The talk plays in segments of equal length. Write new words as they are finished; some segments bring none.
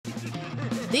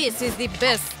This is the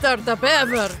best startup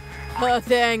ever. Oh,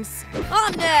 thanks.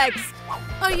 I'm next.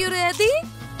 Are you ready?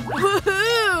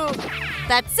 Woohoo!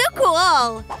 That's so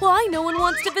cool! Why no one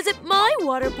wants to visit my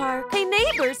water park? Hey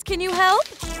neighbors, can you help?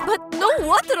 But no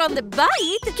water on the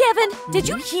bite! Kevin, did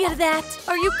you hear that?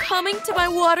 Are you coming to my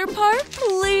water park,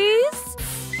 please?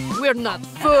 We're not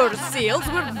fur seals,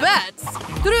 we're bats!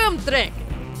 Troom Trick!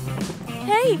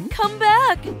 Hey, come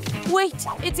back! Wait,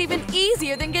 it's even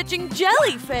easier than catching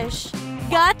jellyfish!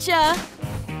 Gotcha!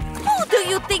 Who do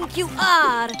you think you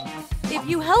are? If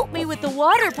you help me with the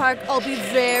water park, I'll be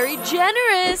very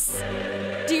generous.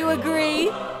 Do you agree?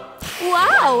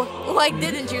 Wow! Why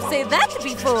didn't you say that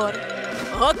before?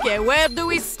 Okay, where do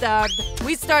we start?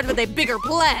 We start with a bigger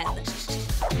plan.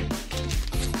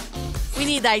 We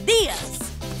need ideas.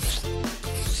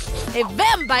 A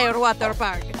vampire water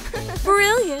park.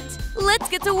 Brilliant! Let's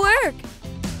get to work.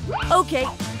 Okay,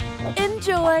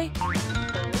 enjoy.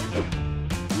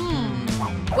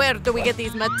 Where do we get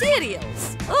these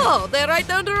materials? Oh, they're right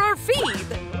under our feet.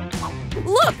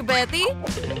 Look, Betty.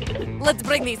 Let's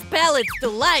bring these pallets to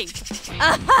life.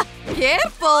 Aha!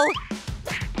 Careful!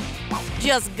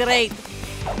 Just great.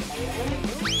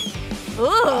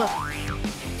 Ugh.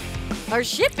 Our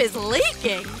ship is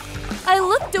leaking. I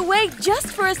looked away just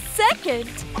for a second.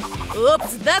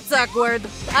 Oops, that's awkward.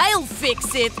 I'll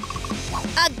fix it.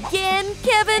 Again,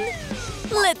 Kevin?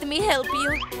 Let me help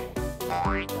you.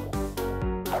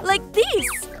 Like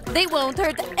these. They won't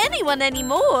hurt anyone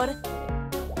anymore.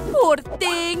 Poor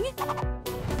thing.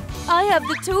 I have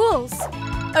the tools.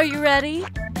 Are you ready?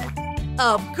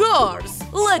 Of course.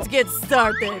 Let's get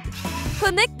started.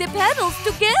 Connect the panels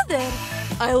together.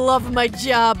 I love my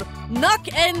job.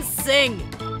 Knock and sing.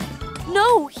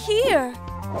 No, here.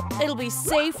 It'll be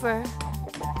safer.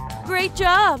 Great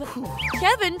job.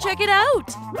 Kevin, check it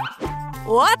out.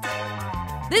 What?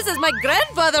 This is my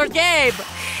grandfather, Gabe.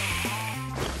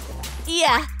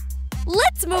 Yeah.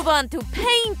 Let's move on to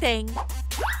painting.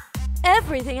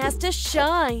 Everything has to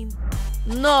shine.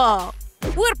 No,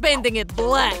 we're painting it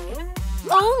black.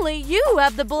 Only you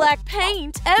have the black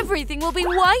paint. Everything will be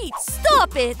white.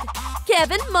 Stop it.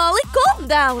 Kevin, Molly, calm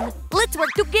down. Let's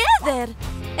work together.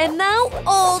 And now,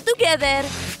 all together.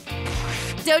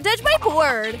 Don't touch my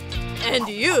board. And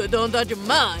you don't touch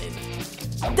mine.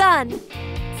 Done.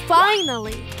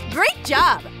 Finally. Great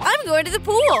job. I'm going to the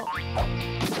pool.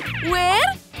 Where?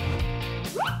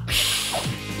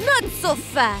 Not so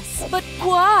fast. But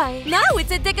why? Now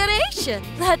it's a decoration.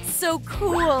 That's so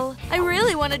cool. I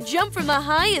really want to jump from the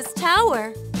highest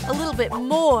tower. A little bit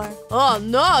more. Oh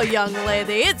no, young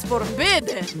lady. It's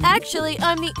forbidden. Actually,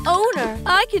 I'm the owner.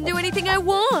 I can do anything I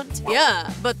want.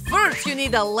 Yeah, but first you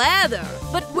need a ladder.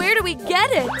 But where do we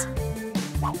get it?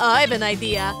 I have an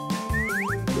idea.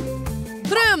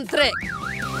 Troom Trick.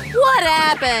 What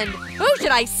happened? Who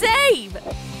should I save?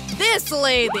 This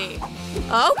lady.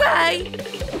 Okay.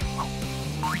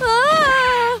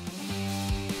 Ah!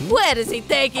 Where is he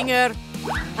taking her?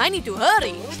 I need to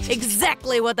hurry.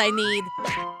 Exactly what I need.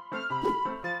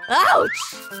 Ouch!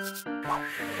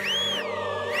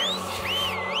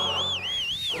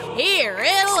 Here,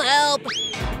 it'll help.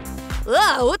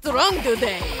 Ah, what's wrong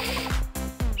today?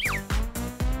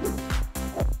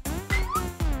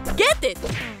 Get it!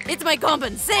 It's my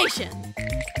compensation.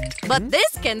 But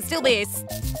this can still be a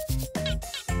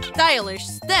stylish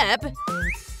step.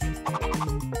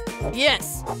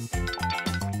 Yes.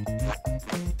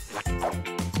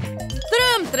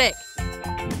 Troom Trick.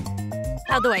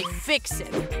 How do I fix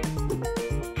it?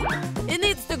 It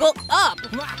needs to go up.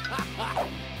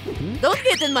 Don't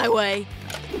get in my way.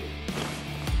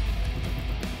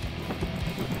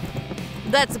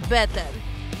 That's better.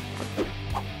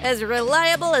 As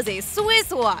reliable as a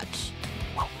Swiss watch.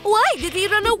 Why did he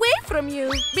run away from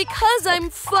you? Because I'm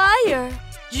fire.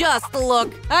 Just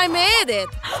look, I made it.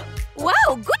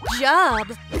 Wow, good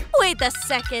job. Wait a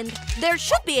second. There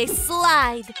should be a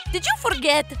slide. Did you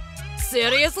forget?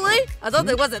 Seriously? I thought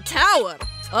it was a tower.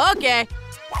 Okay.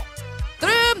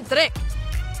 Troom Trick.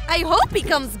 I hope he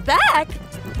comes back.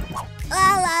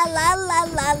 La la la la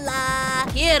la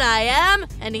la. Here I am,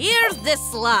 and here's this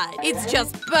slide. It's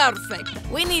just perfect.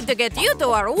 We need to get you to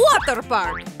our water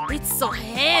park. It's so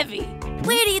heavy.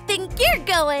 Where do you think you're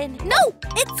going? No,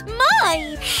 it's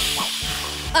mine.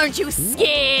 Aren't you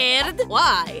scared?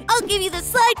 Why? I'll give you the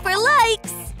slide for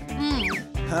likes.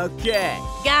 Okay.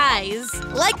 Guys,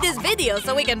 like this video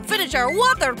so we can finish our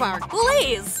water park,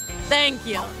 please. Thank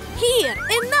you. Here,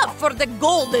 enough for the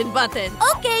golden button.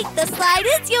 Okay, the slide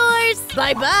is yours.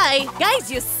 Bye-bye.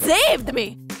 Guys, you saved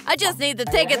me. I just need to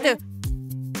take it to...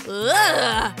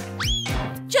 Ugh.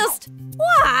 Just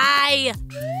why?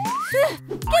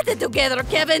 Get it together,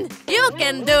 Kevin. You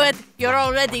can do it. You're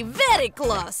already very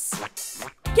close.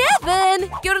 Kevin,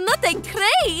 you're not a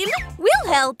crane.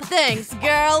 We'll help. Thanks,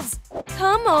 girls.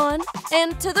 Come on.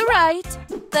 And to the right.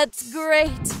 That's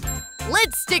great.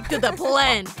 Let's stick to the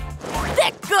plan.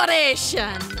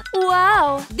 Decoration.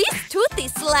 Wow, this toothy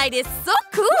slide is so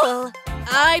cool.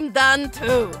 I'm done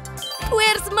too.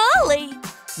 Where's Molly?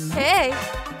 Hey.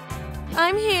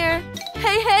 I'm here.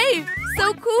 Hey,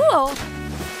 so cool.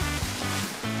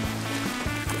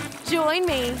 Join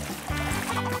me.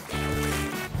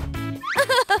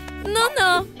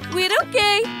 No, we're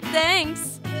okay.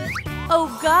 Thanks.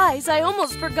 Oh, guys, I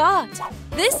almost forgot.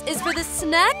 This is for the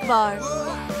snack bar.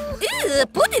 Ew,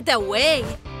 put it away.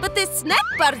 But the snack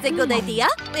bar's a good idea.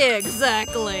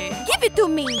 Exactly. Give it to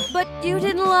me. But you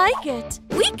didn't like it.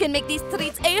 We can make these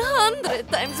treats 100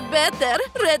 times better.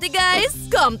 Ready, guys?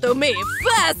 Come to me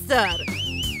faster.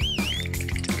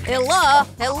 Hello.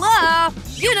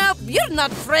 You know, you're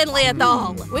not friendly at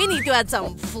all. We need to add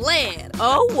some flair.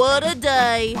 Oh, what a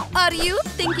day. Are you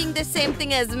thinking the same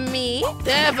thing as me?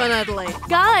 Definitely.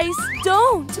 Guys,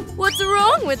 don't. What's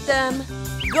wrong with them?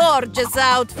 Gorgeous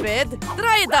outfit.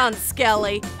 Try it on,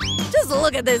 Skelly. Just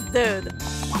look at this dude.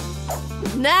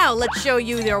 Now let's show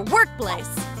you your workplace.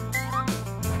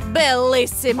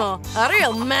 Bellissimo. A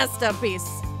real masterpiece.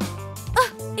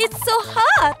 It's so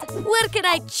hot. Where can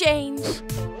I change?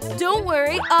 Don't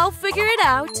worry, I'll figure it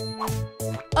out.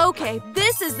 Okay,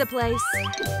 this is the place.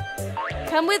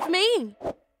 Come with me.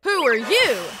 Who are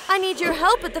you? I need your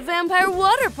help at the Vampire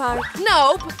Waterpark.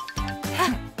 Nope.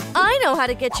 I know how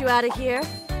to get you out of here.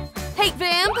 Hey,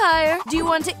 Vampire, do you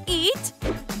want to eat?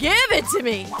 Give it to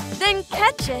me. Then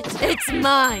catch it. It's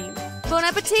mine. Bon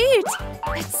appetit.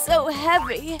 It's so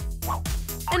heavy.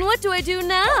 And what do I do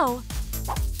now?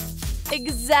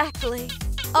 Exactly.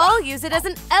 I'll use it as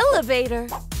an elevator.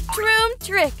 Troom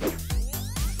Trick.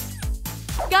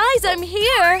 Guys, I'm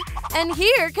here. And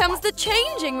here comes the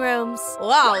changing rooms.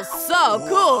 Wow, so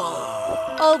cool.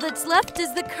 All that's left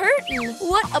is the curtain.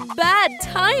 What a bad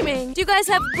timing. Do you guys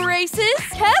have braces?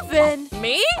 Kevin!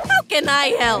 Me? How can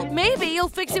I help? Maybe you'll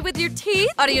fix it with your teeth?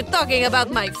 Are you talking about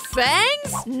my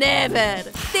fangs? Never.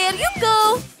 There you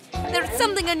go. There's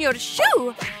something on your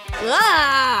shoe.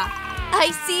 Ah!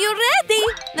 I see you ready.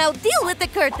 Now deal with the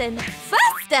curtain.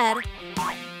 Faster.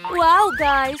 Wow,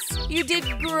 guys. You did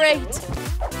great.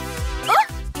 Oh,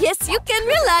 yes, you can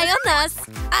rely on us.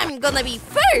 I'm gonna be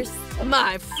first.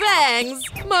 My fangs.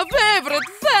 My favorite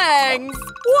fangs.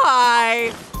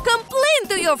 Why? Complain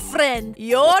to your friend,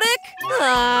 Yorick.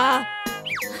 Ah.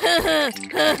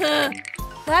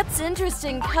 That's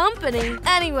interesting company.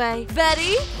 Anyway,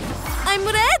 Betty, I'm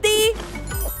ready.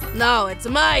 Now it's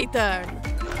my turn.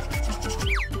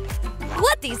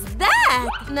 What is that?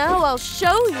 Now I'll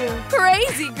show you.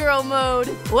 Crazy girl mode.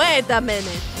 Wait a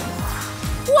minute.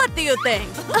 What do you think?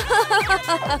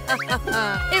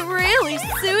 It really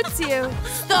suits you.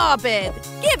 Stop it.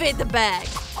 Give it back.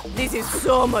 This is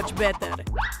so much better.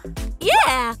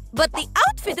 Yeah, but the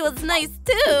outfit was nice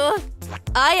too.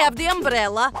 I have the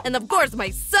umbrella and of course my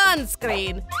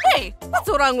sunscreen. Hey, what's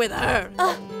wrong with her?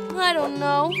 I don't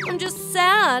know. I'm just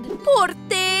sad. Poor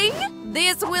thing.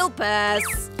 This will pass.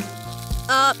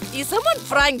 Is someone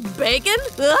frying bacon?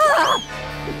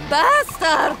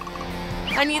 Bastard!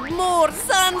 I need more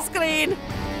sunscreen.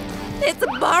 It's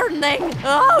burning.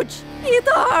 Ouch! It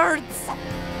hurts.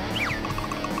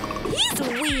 He's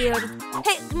weird.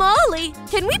 Hey, Molly,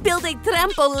 can we build a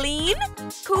trampoline?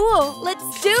 Cool,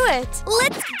 let's do it.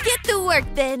 Let's get to work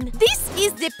then. This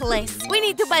is the place. We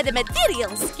need to buy the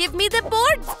materials. Give me the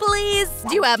boards, please.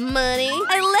 Do you have money?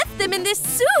 I left them in this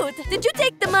suit. Did you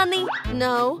take the money?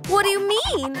 No. What do you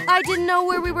mean? I didn't know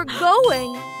where we were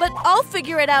going. But I'll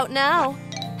figure it out now.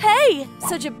 Hey,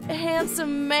 such a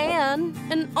handsome man.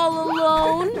 And all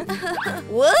alone.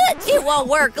 What? It won't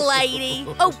work, lady.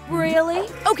 Oh, really?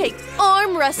 Okay,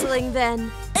 arm wrestling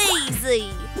then.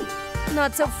 Easy.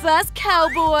 Not so fast,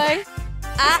 cowboy.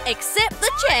 I accept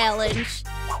the challenge.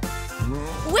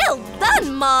 Well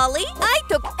done, Molly. I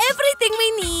took everything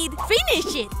we need.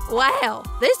 Finish it. Wow,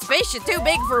 this fish is too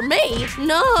big for me.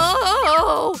 No.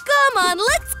 Come on,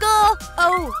 let's go.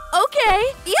 Oh,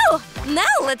 okay. Now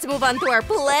let's move on to our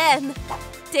plan.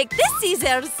 Take the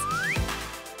scissors.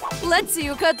 Let's see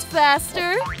who cuts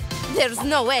faster. There's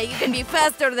no way you can be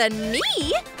faster than me.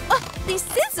 Oh, these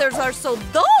scissors are so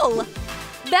dull.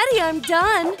 Betty, I'm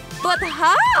done. But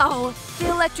how? The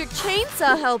electric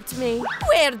chainsaw helped me.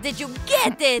 Where did you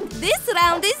get it? This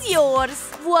round is yours.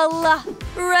 Voila.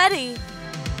 Ready.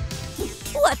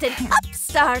 What an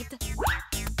upstart.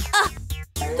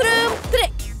 Troom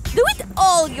Trick. Do it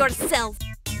all yourself.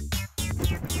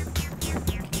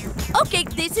 Okay,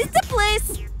 this is the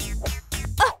place.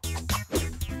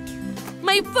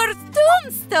 My first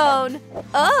tombstone.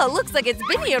 Oh, looks like it's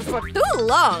been here for too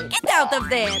long. Get out of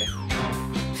there.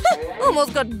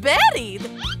 Almost got buried.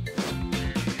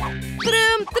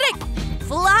 Troom Trick,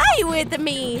 fly with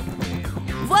me.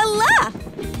 Voila.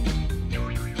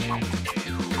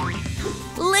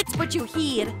 Let's put you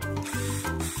here.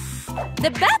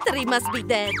 The battery must be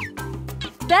dead.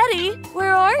 Betty,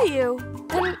 where are you?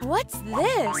 And what's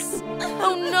this?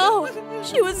 Oh no,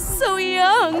 she was so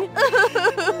young.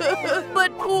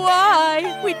 But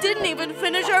why? We didn't even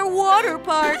finish our water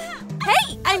park.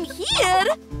 Hey, I'm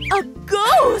here. A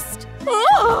ghost.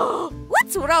 Oh,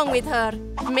 what's wrong with her?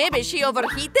 Maybe she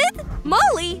overheated?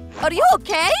 Molly, are you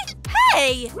okay?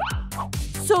 Hey!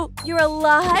 So, you're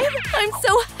alive? I'm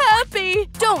so happy!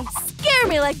 Don't scare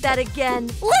me like that again!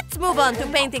 Let's move on to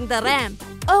painting the ramp.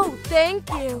 Oh, thank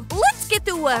you. Let's get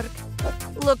to work.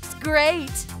 Looks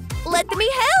great. Let me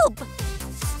help!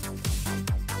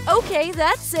 Okay,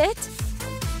 that's it.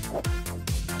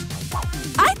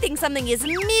 I think something is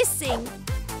missing.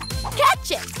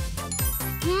 Catch it!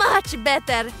 Much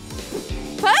better.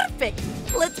 Perfect!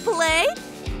 Let's play.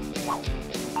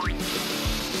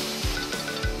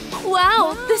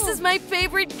 Wow, this is my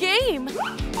favorite game.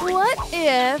 What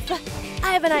if...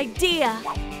 I have an idea.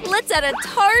 Let's add a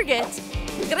target.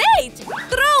 Great!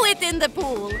 Throw it in the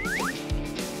pool.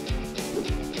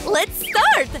 Let's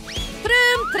start.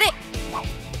 Troom Trick.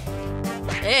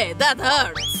 Hey, that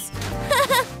hurts.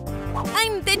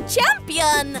 I'm the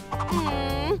champion.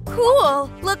 Cool.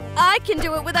 Look, I can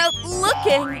do it without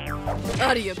looking.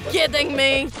 Are you kidding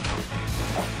me?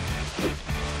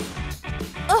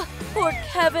 Oh, poor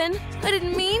Kevin. I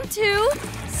didn't mean to.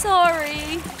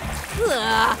 Sorry.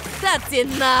 That's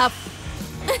enough.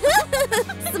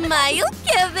 Smile,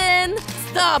 Kevin.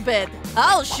 Stop it.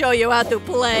 I'll show you how to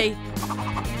play.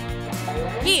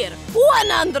 Here,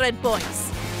 100 points.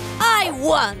 I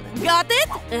won. Got it?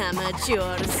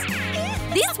 Amateurs.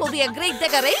 This will be a great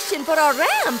decoration for our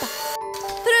ramp.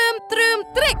 Troom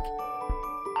Trick.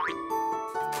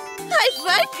 High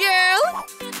five, girl.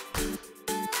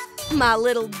 My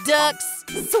little ducks,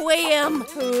 swim.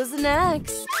 Who's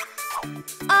next?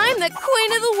 I'm the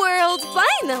queen of the world.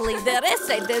 Finally, the rest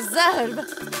I deserve.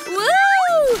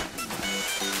 Woo!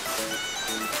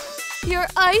 Your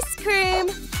ice cream.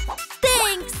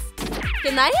 Thanks.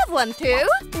 Can I have one too?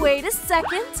 Wait a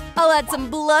second. I'll add some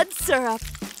blood syrup.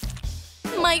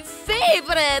 My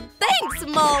favorite! Thanks,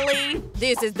 Molly!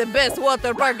 This is the best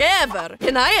water park ever!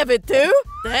 Can I have it too?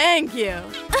 Thank you!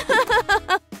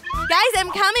 Guys, I'm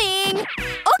coming!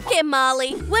 Okay,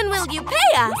 Molly, when will you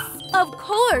pay us? Of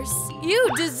course! You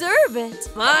deserve it!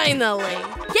 Finally!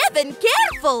 Kevin,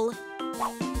 careful!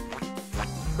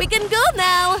 We can go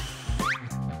now!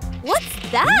 What's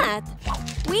that?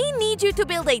 We need you to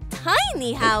build a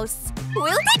tiny house!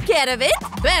 We'll take care of it!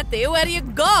 Betty, where are you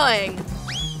going?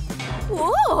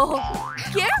 Whoa!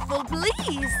 Careful,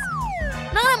 please!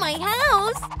 Not my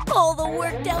house! All the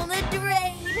work down the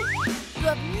drain! You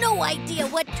have no idea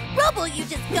what trouble you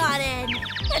just got in!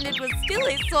 And it was still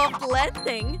a soft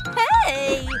landing!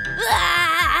 Hey!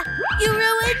 Ah! You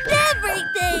ruined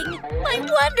everything! My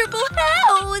wonderful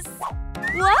house!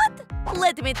 What?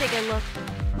 Let me take a look.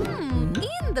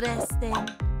 Interesting.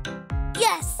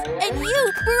 Yes, and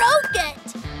you broke it!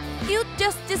 You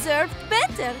just deserved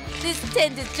better. This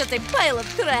tent is just a pile of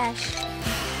trash.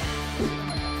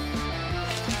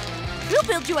 We'll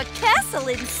build you a castle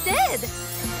instead.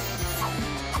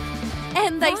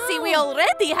 And I see we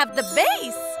already have the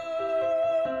base.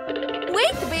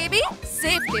 Wait, baby.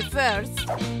 Safety first.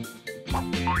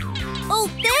 Oh,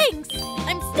 thanks.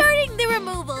 I'm starting the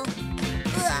removal.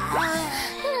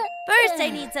 First, I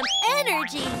need some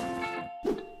energy.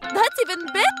 That's even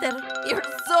better. You're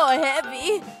so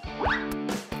heavy.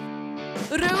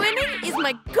 Ruining is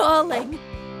my calling.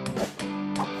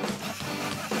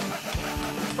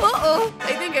 Uh-oh,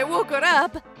 I think I woke her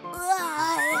up.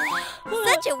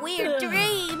 Such a weird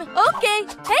dream. Okay,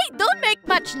 hey, don't make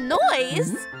much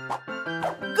noise.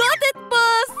 Got it,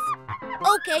 boss.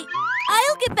 Okay,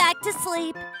 I'll get back to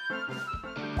sleep.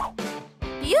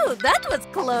 Phew, that was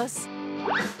close.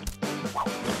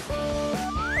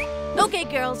 Okay,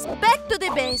 girls, back to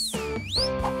the base.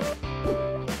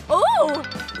 Oh,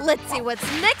 let's see what's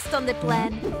next on the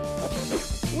plan.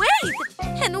 Wait,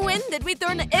 and when did we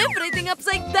turn everything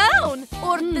upside down?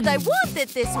 Or did I want it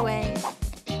this way?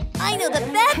 I know the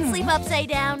bats sleep upside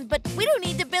down, but we don't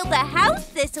need to build a house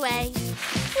this way.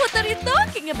 What are you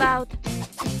talking about?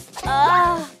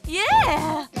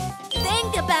 Yeah.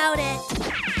 Think about it.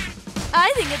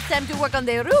 I think it's time to work on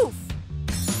the roof.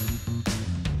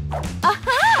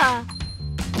 Aha!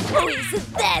 Who is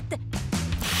that?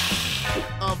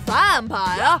 A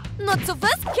vampire? Not so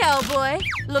fast, cowboy.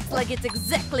 Looks like it's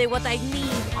exactly what I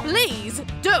need. Please,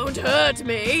 don't hurt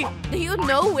me. Do you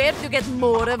know where to get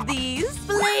more of these?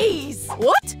 Please.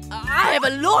 What? I have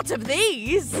a lot of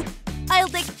these. I'll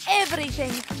take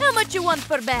everything. How much you want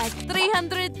per bag?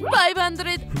 300?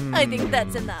 500? I think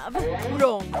that's enough.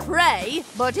 Wrong prey,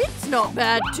 but it's not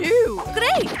bad too.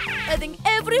 Great! I think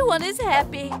everyone is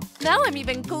happy. Now I'm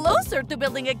even closer to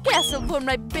building a castle for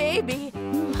my baby.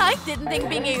 I didn't think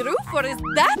being a roofer is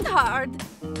that hard.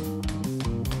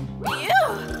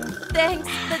 Ew! Thanks,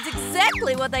 that's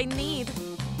exactly what I need.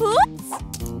 Oops!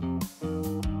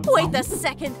 Wait a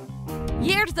second.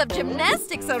 Years of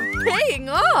gymnastics are paying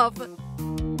off!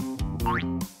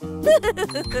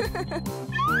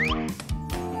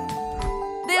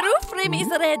 The roof frame is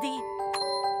ready.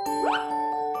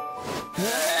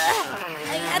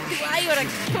 I had to hire a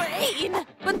crane.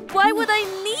 But why would I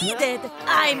need it?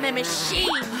 I'm a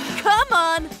machine. Come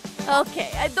on.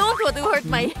 Okay, I don't want to hurt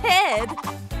my head.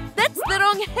 That's the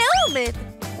wrong helmet.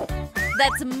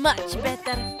 That's much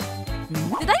better.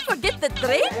 Did I forget the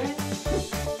drink?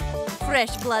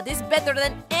 Fresh blood is better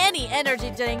than any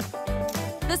energy drink.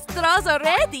 The straws are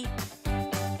ready.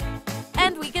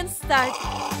 And we can start.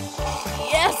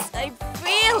 Yes, I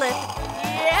feel it.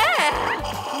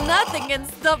 Yeah! Nothing can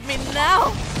stop me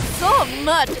now. So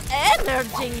much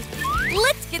energy.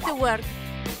 Let's get to work.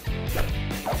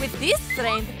 With this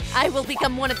strength, I will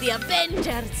become one of the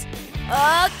Avengers.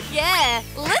 Okay,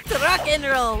 let's rock and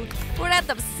roll. We're out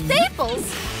of staples.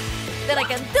 But I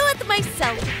can do it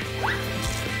myself.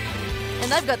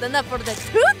 And I've got enough for the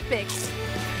toothpicks.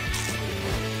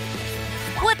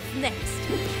 What's next?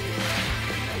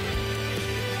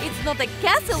 It's not a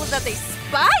castle without a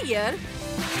spire.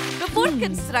 Before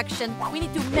construction, we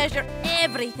need to measure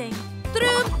everything.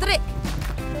 Troom Trick.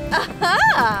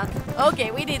 Aha!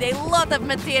 Okay, we need a lot of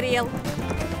material.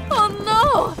 Oh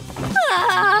no!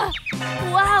 Ah!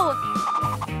 Wow!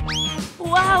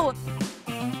 Wow!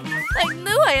 I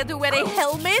knew I had to wear a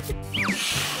helmet.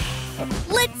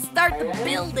 Let's start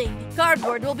building.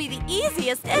 Cardboard will be the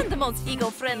easiest and the most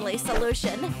eco-friendly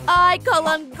solution. I call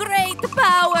on great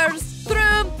powers.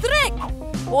 Troom Trick!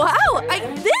 Wow, I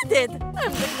did it!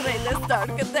 I'm the greatest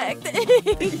architect.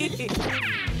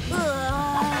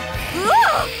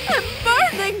 I'm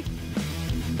burning!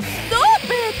 Stop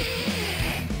it!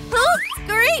 Who's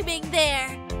screaming there?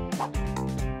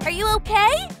 Are you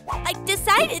okay? I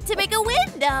decided to make a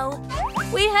window.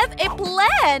 We have a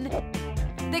plan.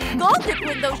 The Gothic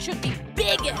window should be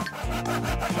bigger.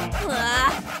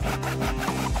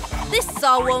 This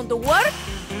saw won't work.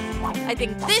 I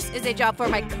think this is a job for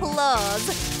my claws.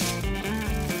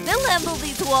 They'll handle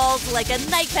these walls like a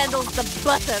knife handles the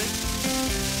butter.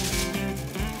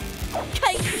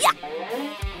 Kaya!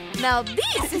 Now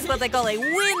this is what I call a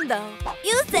window.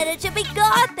 You said it should be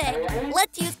Gothic.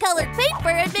 Let's use colored paper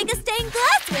and make a stained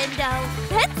glass window.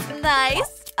 That's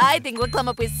nice. I think we'll come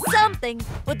up with something.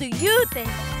 What do you think?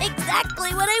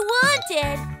 Exactly what I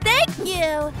wanted. Thank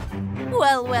you.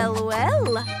 Well, well,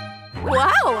 well.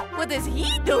 Wow, what is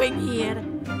he doing here?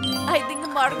 I think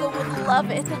Margot would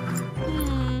love it.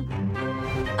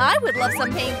 I would love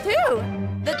some paint too.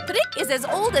 The trick is as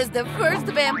old as the first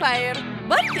vampire,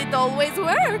 but it always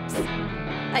works.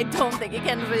 I don't think it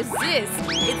can resist.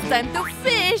 It's time to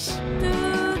fish.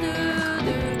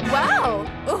 Wow,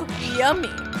 oh,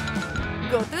 yummy.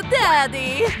 Go to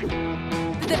Daddy.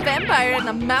 Did the vampire and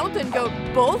the mountain goat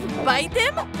both bite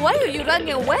him? Why are you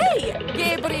running away?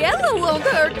 Gabriella won't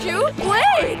hurt you.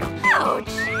 Wait! Ouch!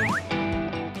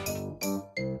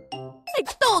 I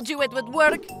told you it would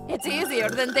work. It's easier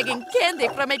than taking candy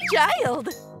from a child.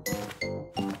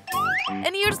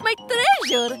 And here's my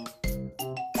treasure.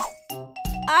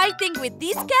 I think with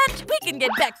this catch, we can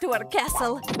get back to our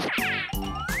castle.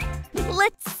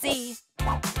 Let's see.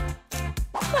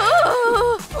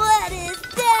 Oh, what is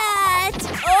that?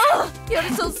 Oh, you're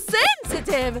so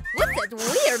sensitive. What's that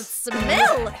weird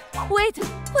smell? Wait,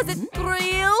 was it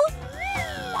real?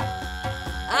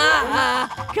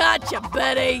 Ah, gotcha,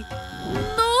 Betty.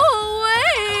 No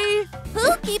way!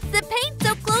 Who keeps the paint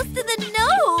so close to the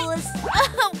nose?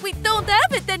 We don't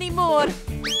have it anymore.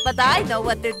 But I know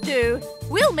what to do.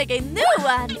 We'll make a new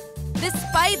one. The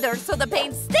spider so the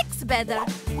paint sticks better.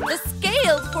 The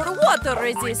scales for water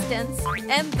resistance.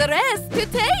 And the rest to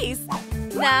taste.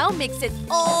 Now mix it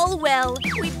all well.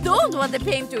 We don't want the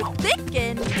paint to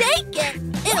thicken. Take it.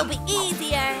 It'll be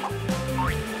easier.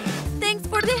 Thanks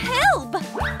for the help.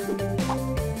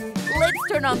 Let's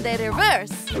turn on the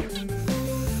reverse.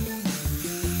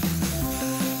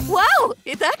 Wow,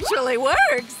 it actually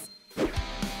works.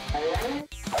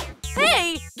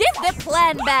 Hey, the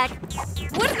plan back.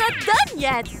 We're not done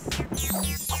yet.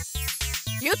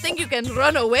 You think you can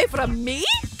run away from me?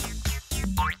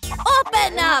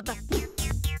 Open up!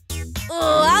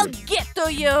 Oh, I'll get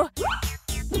to you.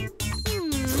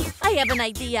 I have an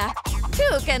idea.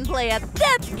 Two can play a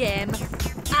death game.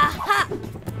 Aha!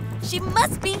 She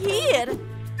must be here.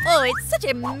 Oh, it's such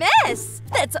a mess.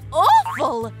 That's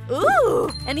awful. Ooh,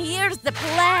 and here's the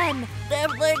plan.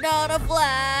 Definitely not a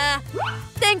plan.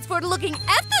 Thanks for looking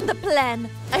after the plan.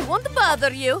 I won't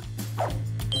bother you.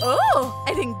 Oh,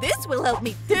 I think this will help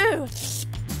me too.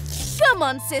 Come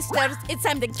on, sisters. It's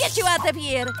time to get you out of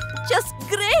here. Just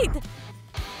great.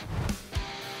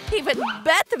 Even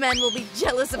Batman will be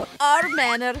jealous of our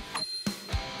manner.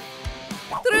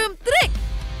 Troom Trick!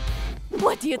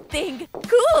 What do you think?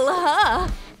 Cool, huh?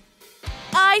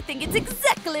 I think it's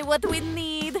exactly what we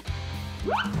need.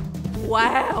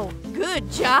 Wow, good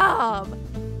job.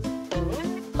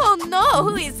 Oh no,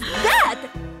 who is that?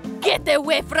 Get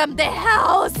away from the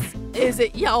house! Is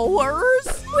it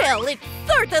yours? Well, it's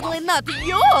certainly not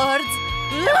yours.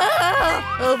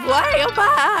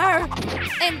 Wildfire!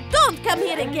 And don't come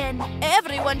here again.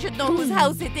 Everyone should know whose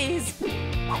house it is.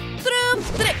 Troom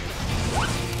Trick!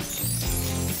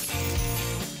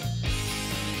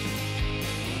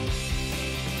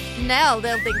 Now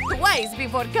they'll think twice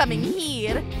before coming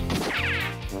here.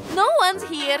 No one's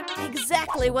here.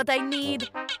 Exactly what I need.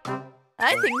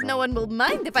 I think no one will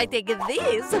mind if I take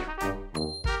these.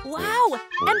 Wow!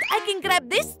 And I can grab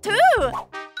this too!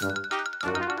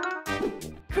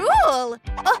 Cool!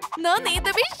 Oh, no need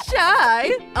to be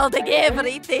shy. I'll take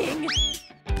everything.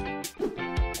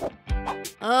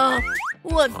 Oh,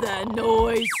 what's that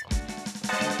noise?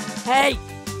 Hey!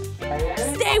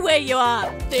 Stay where you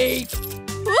are, thief!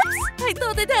 Oops! I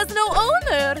thought it has no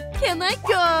owner! Can I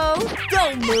go?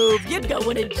 Don't move! You're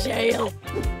going to jail!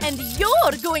 And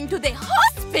you're going to the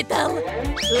hospital!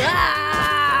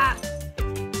 Ah!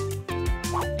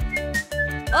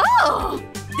 Oh!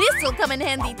 This'll come in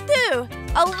handy too!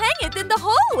 I'll hang it in the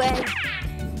hallway!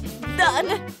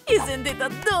 Done! Isn't it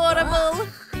adorable?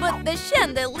 But the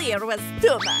chandelier was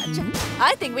too much.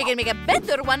 I think we can make a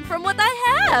better one from what I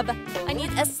have. I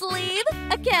need a sleeve,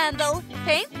 a candle,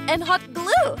 paint, and hot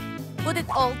glue. Put it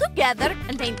all together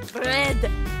and paint red.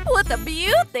 What a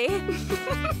beauty!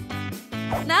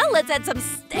 Now let's add some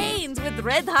stains with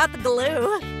red hot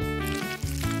glue.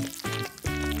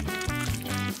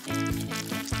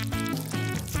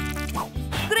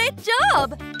 Great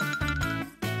job!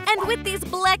 And with these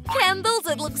black candles,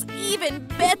 it looks even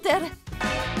better.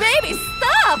 Baby,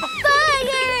 stop!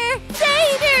 Fire!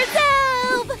 Save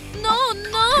yourself! No,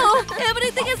 no!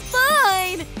 Everything is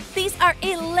fine! These are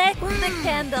electric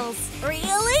candles.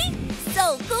 Really?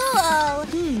 So cool!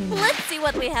 Let's see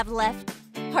what we have left.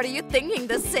 Are you thinking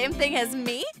the same thing as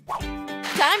me?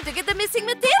 Time to get the missing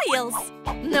materials.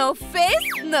 No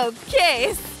face, no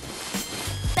case.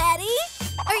 Betty?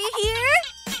 Are you here?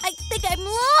 I think I'm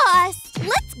lost.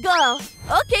 Let's go.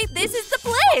 Okay, this is the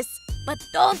place. But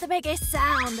don't make a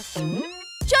sound.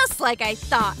 Just like I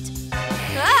thought.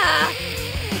 Ah!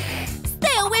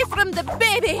 Stay away from the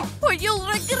baby, or you'll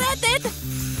regret it.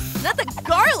 Not the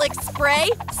garlic spray.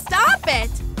 Stop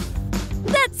it.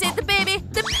 That's it, baby.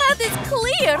 The path is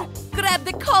clear. Grab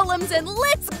the columns and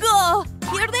let's go.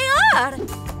 Here they are.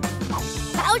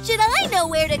 How should I know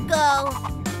where to go?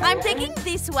 I'm taking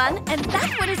this one, and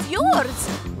that one is yours.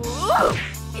 Ooh,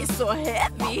 it's so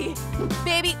heavy.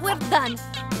 Baby, we're done.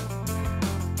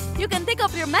 You can take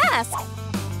off your mask.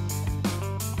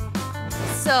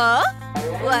 So,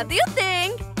 what do you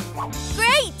think?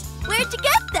 Great! Where'd you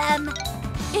get them?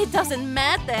 It doesn't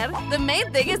matter. The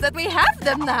main thing is that we have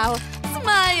them now.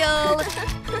 Smile!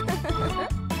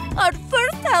 Our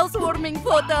first housewarming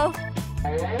photo.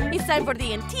 It's time for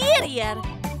the interior.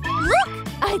 Look!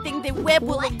 I think the web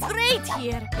will look great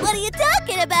here. What are you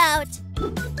talking about?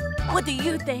 What do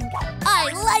you think?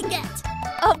 I like it!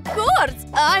 Of course!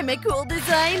 I'm a cool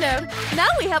designer. Now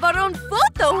we have our own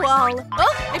photo wall.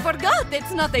 Oh, I forgot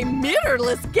it's not a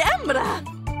mirrorless camera.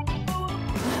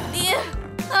 Yeah,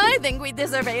 I think we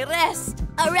deserve a rest.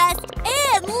 A rest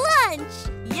and lunch!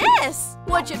 Yes!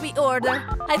 What should we order?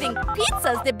 I think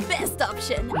pizza's the best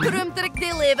option. Troom Trick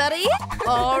delivery?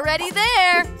 Already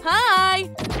there. Hi!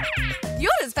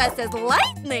 You're as fast as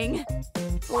lightning.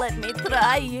 Let me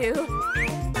try you.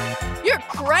 You're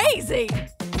crazy!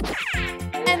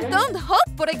 And don't hope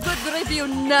for a good review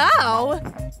now!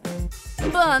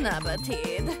 Bon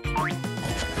appetit!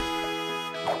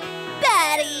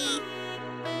 Betty!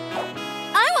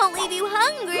 I won't leave you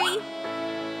hungry!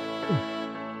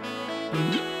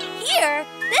 Here!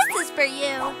 This is for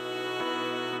you!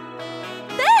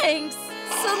 Thanks!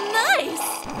 so nice!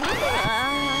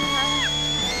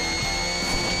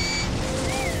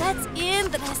 That's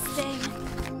interesting.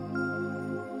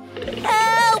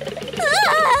 Help!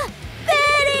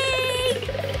 Betty!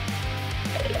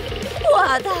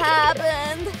 What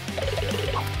happened?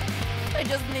 I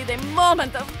just need a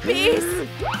moment of peace.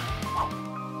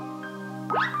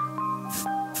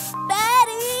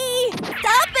 Betty!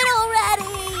 Stop it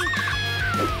already!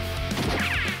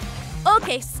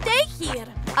 Okay, stay here.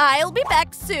 I'll be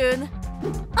back soon.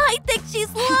 I think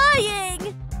she's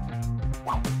lying.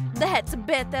 That's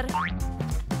better.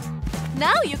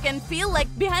 Now you can feel like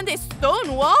behind a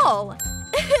stone wall.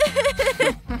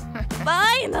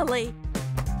 Finally.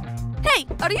 Hey,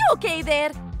 are you okay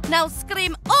there? Now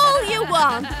scream all you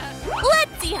want.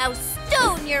 Let's see how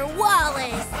stone your wall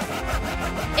is.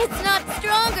 It's not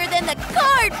stronger than the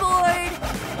cardboard.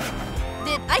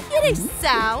 Did I hear a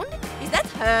sound? Is that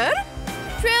her?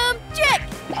 Troom Trick!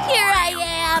 Here I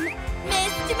am!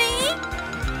 Missed me?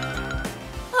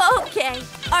 Okay,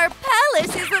 our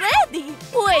palace is ready.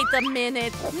 Wait a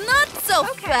minute, not so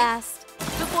fast.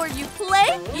 Before you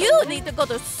play, you need to go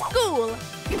to school.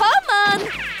 Come on!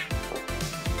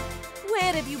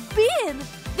 Where have you been?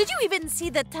 Did you even see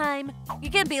the time?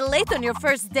 You can't be late on your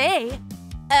first day.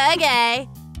 Okay.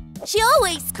 She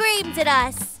always screams at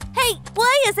us. Hey,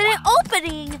 why isn't it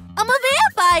opening? I'm a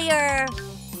vampire.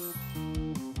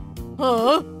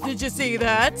 Huh? Did you see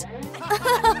that?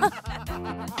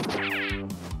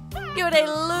 You're a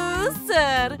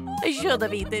loser. I should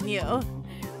have eaten you.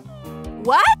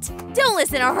 What? Don't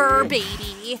listen to her,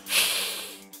 baby.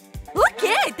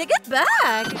 Okay, take it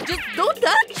back. Just don't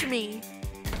touch me.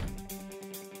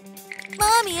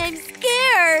 Mommy, I'm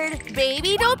scared.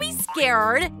 Baby, don't be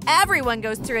scared. Everyone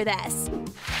goes through this.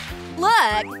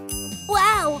 Look.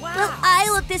 Wow, will I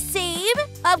look the same?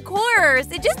 Of course,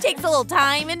 it just takes a little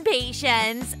time and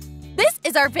patience. This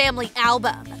is our family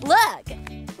album. Look.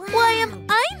 Why am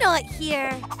I not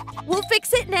here? We'll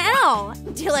fix it now.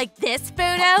 Do you like this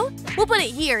photo? We'll put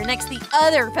it here next to the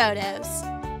other photos.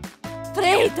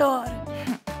 Traitor!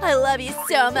 I love you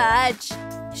so much.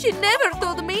 She never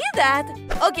told me that.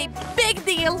 Okay, big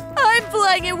deal. I'm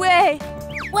flying away.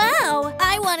 Wow,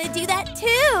 I want to do that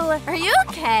too. Are you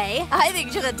okay? I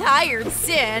think she'll get tired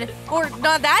soon. Or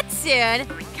not that soon.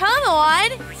 Come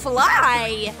on,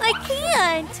 fly. I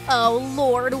can't. Oh,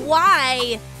 Lord,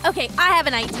 why? Okay, I have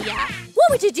an idea. What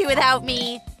would you do without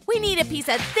me? We need a piece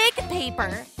of thick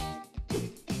paper.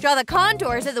 Draw the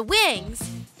contours of the wings.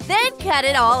 Then cut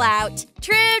it all out.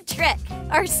 Troom Trick.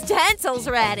 Our stencil's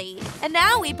ready. And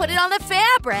now we put it on the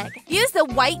fabric. Use the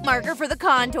white marker for the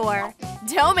contour.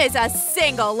 Don't miss a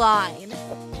single line.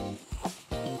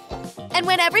 And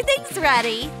when everything's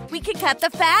ready, we can cut the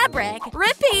fabric.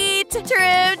 Repeat,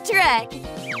 Troom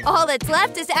Trick. All that's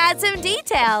left is to add some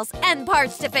details and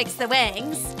parts to fix the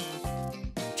wings.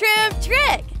 Troom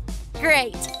Trick.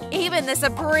 Great. Even the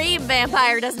supreme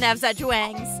vampire doesn't have such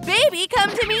wings. Baby,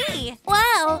 come to me.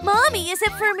 Wow, Mommy, is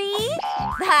it for me?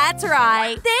 That's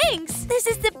right. Thanks. This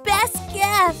is the best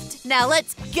gift. Now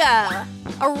let's go.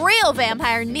 A real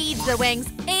vampire needs the wings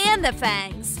and the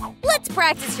fangs. Let's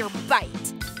practice your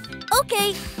bite.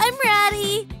 Okay, I'm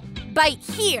ready. Bite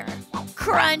here.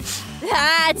 Crunch.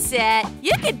 That's it.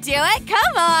 You can do it.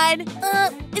 Come on.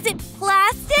 Is it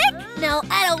plastic? No,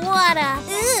 I don't wanna.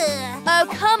 Ugh. Oh,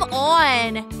 come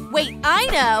on. Wait, I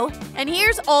know. And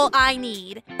here's all I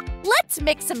need. Let's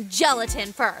mix some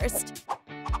gelatin first.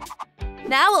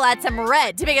 Now we'll add some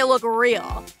red to make it look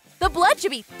real. The blood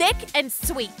should be thick and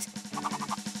sweet.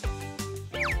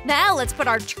 Now let's put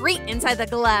our treat inside the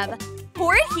glove.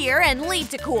 Pour it here and leave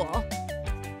to cool.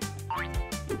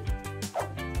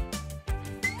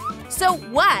 So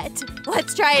what?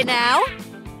 Let's try it now.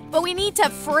 But we need to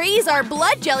freeze our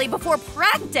blood jelly before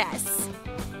practice.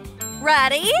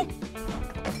 Ready?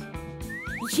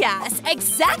 Yes,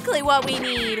 exactly what we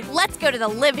need. Let's go to the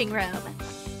living room.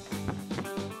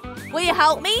 Will you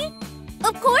help me?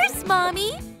 Of course,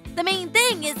 Mommy. The main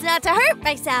thing is not to hurt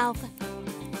myself.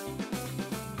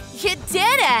 You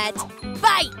did it!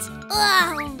 Bite!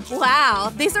 Ugh.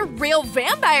 Wow, these are real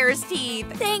vampire's teeth.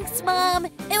 Thanks, Mom.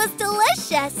 It was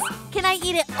delicious. Can I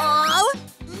eat it all?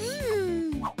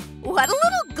 What a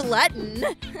little glutton.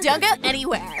 Don't go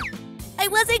anywhere. I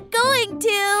wasn't going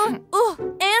to. Oh,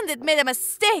 and it made a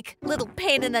mistake. Little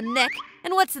pain in the neck.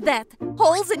 And what's that?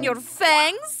 Holes in your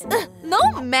fangs? No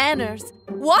manners.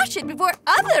 Wash it before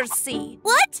others see.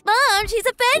 What? Mom, she's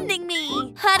offending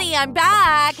me. Honey, I'm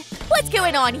back. What's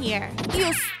going on here?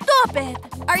 You stop it.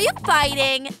 Are you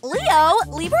fighting? Leo,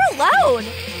 leave her alone.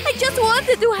 I just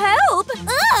wanted to help.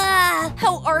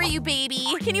 How are you,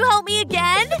 baby? Can you help me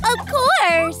again? Of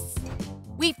course.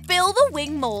 We fill the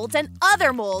wing molds and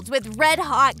other molds with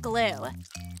red-hot glue.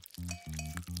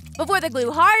 Before the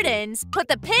glue hardens, put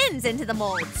the pins into the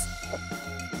molds.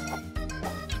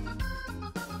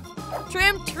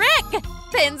 Troom Trick!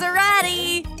 Pins are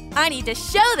ready! I need to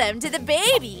show them to the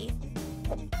baby.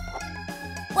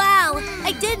 Wow,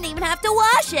 I didn't even have to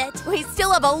wash it. We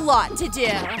still have a lot to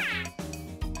do.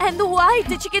 And why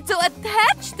did you get so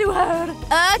attached to her?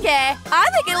 Okay, I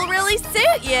think it'll really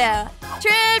suit you.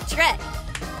 Troom Trick.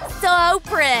 So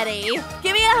pretty.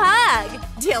 Give me a hug.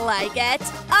 Do you like it?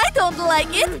 I don't like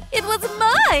it. It was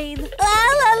mine. La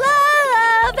la la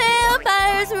la,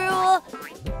 vampires rule.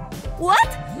 What?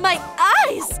 My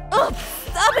eyes! Oh,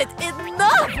 stop it!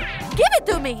 Enough! Give it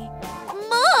to me!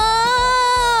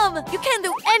 Mom! You can't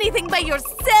do anything by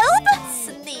yourself?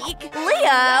 Sneak!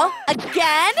 Leo!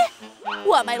 Again?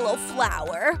 What, my little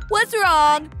flower? What's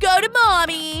wrong? Go to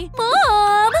Mommy!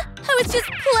 Mom! I was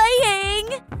just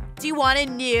playing! Do you want a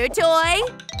new toy?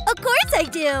 Of course I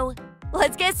do!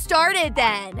 Let's get started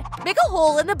then. Make a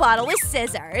hole in the bottle with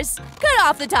scissors. Cut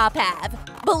off the top half.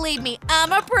 Believe me,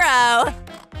 I'm a pro.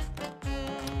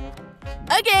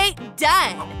 Okay,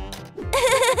 done.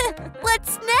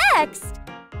 What's next?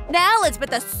 Now let's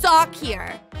put the sock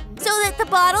here. So that the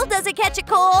bottle doesn't catch a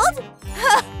cold?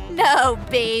 No,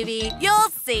 baby. You'll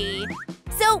see.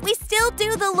 So we still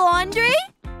do the laundry?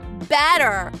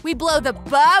 Better. We blow the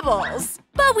bubbles.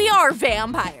 But we are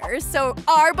vampires, so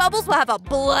our bubbles will have a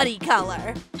bloody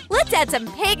color. Let's add some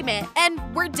pigment, and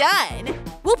we're done.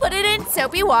 We'll put it in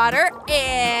soapy water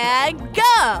and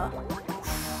go.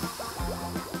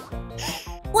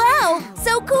 Wow,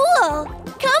 so cool!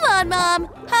 Come on, Mom,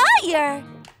 higher!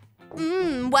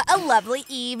 What a lovely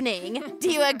evening.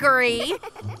 Do you agree?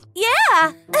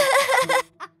 Yeah!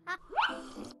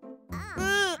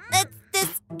 That's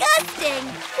disgusting!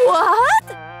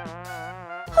 What?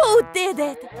 Who did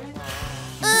it?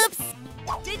 Oops!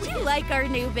 Did you like our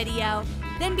new video?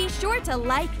 Then be sure to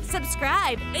like,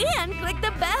 subscribe, and click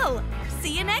the bell.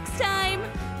 See you next time!